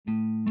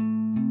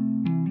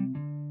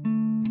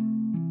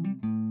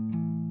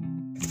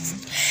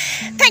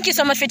Thank you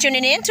so much for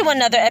tuning in to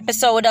another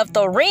episode of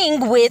The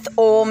Ring with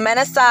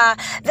Omenesa.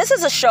 This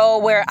is a show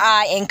where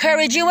I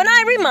encourage you and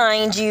I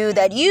remind you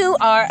that you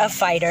are a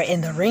fighter in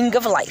the ring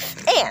of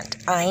life. And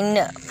I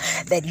know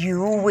that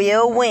you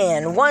will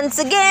win. Once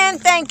again,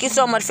 thank you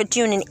so much for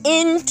tuning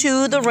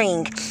into The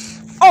Ring.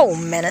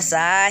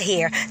 Omenesa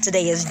here.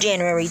 Today is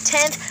January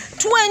 10th,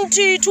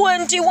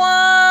 2021.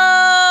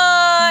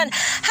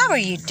 How are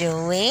you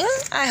doing?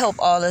 I hope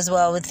all is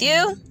well with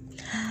you.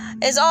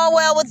 Is all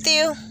well with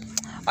you?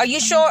 Are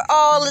you sure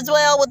all is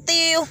well with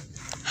you?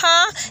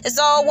 Huh? Is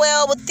all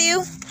well with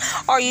you?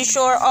 Are you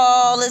sure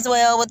all is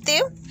well with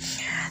you?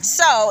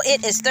 So,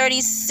 it is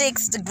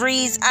 36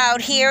 degrees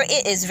out here.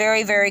 It is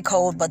very, very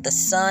cold, but the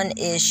sun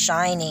is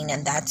shining,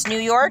 and that's New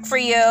York for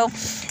you.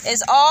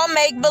 It's all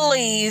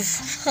make-believe.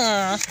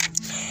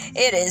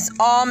 It is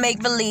all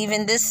make-believe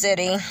in this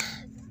city.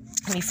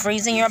 Be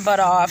freezing your butt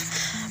off,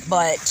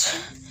 but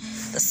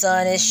the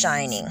sun is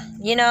shining,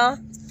 you know?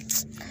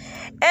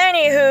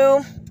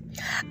 Anywho,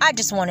 I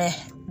just want to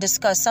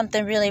discuss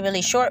something really,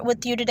 really short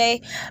with you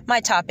today. My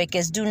topic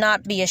is do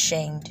not be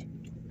ashamed.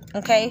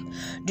 Okay?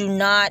 Do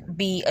not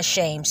be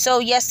ashamed. So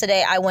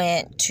yesterday I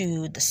went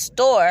to the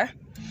store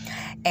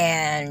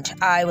and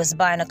I was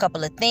buying a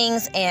couple of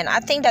things, and I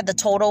think that the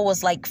total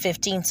was like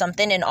 15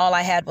 something, and all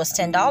I had was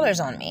 $10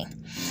 on me.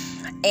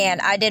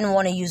 And I didn't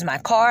want to use my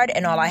card,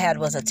 and all I had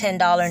was a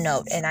 $10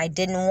 note. And I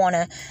didn't want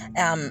to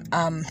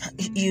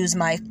use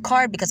my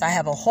card because I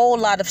have a whole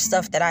lot of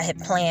stuff that I had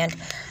planned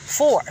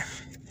for.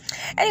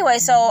 Anyway,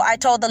 so I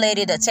told the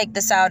lady to take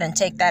this out and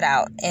take that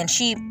out. And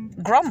she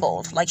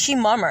grumbled, like she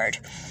murmured.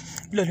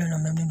 You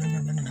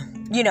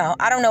know,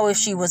 I don't know if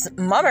she was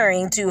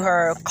murmuring to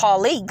her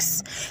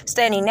colleagues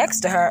standing next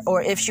to her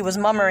or if she was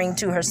murmuring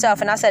to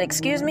herself. And I said,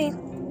 "Excuse me?"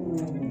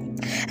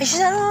 And she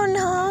said, "Oh,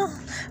 no.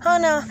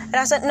 And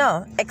I said,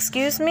 "No,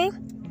 excuse me?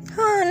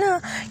 Oh, no."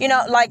 You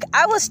know, like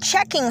I was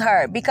checking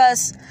her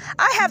because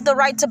I have the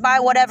right to buy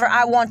whatever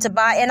I want to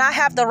buy, and I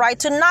have the right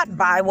to not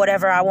buy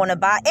whatever I want to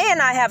buy,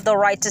 and I have the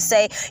right to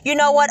say, you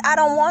know what, I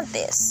don't want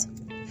this.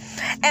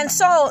 And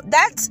so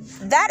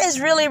that is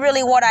really,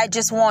 really what I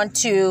just want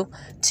to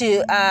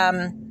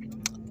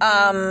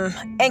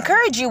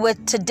encourage you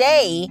with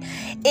today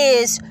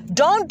is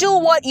don't do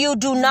what you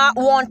do not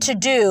want to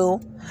do,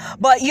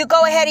 but you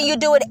go ahead and you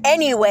do it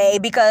anyway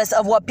because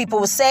of what people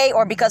will say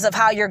or because of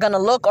how you're going to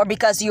look or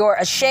because you're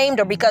ashamed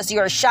or because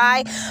you're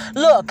shy.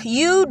 Look,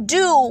 you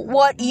do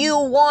what you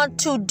want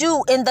to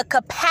do in the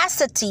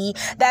capacity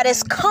that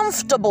is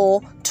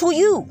comfortable to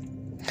you.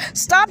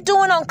 Stop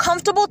doing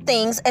uncomfortable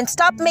things and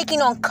stop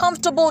making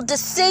uncomfortable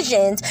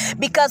decisions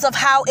because of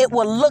how it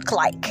will look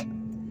like.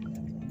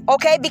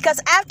 Okay?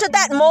 Because after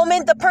that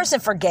moment, the person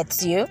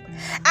forgets you.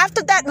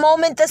 After that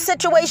moment, the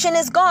situation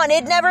is gone.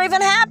 It never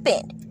even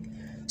happened.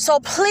 So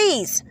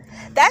please,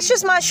 that's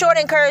just my short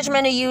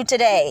encouragement to you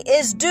today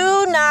is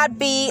do not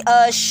be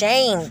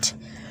ashamed.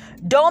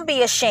 Don't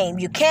be ashamed.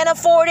 You can't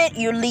afford it.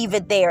 You leave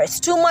it there. It's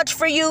too much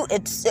for you.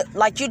 It's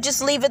like you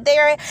just leave it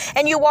there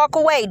and you walk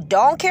away.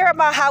 Don't care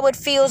about how it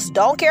feels.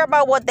 Don't care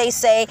about what they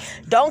say.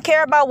 Don't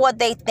care about what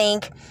they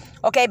think.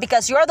 Okay,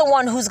 because you're the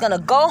one who's going to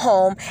go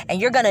home and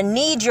you're going to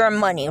need your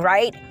money,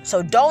 right?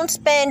 So don't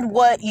spend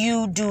what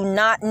you do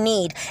not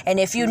need.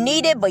 And if you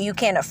need it, but you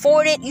can't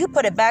afford it, you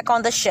put it back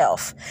on the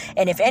shelf.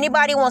 And if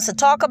anybody wants to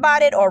talk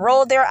about it or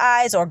roll their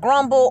eyes or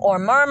grumble or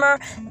murmur,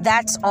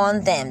 that's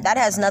on them. That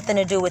has nothing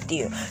to do with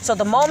you. So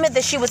the moment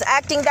that she was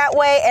acting that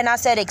way and I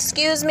said,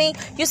 "Excuse me,"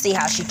 you see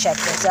how she checked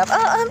herself.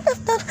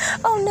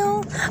 Oh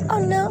no.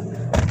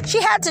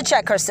 She had to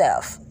check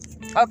herself.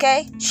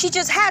 Okay? She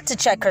just had to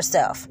check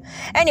herself.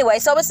 Anyway,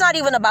 so it's not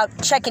even about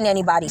checking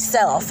anybody's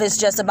self. It's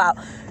just about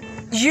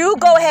you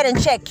go ahead and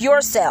check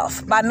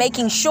yourself by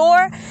making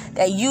sure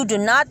that you do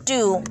not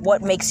do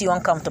what makes you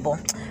uncomfortable.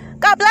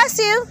 God bless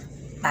you.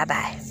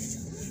 Bye-bye.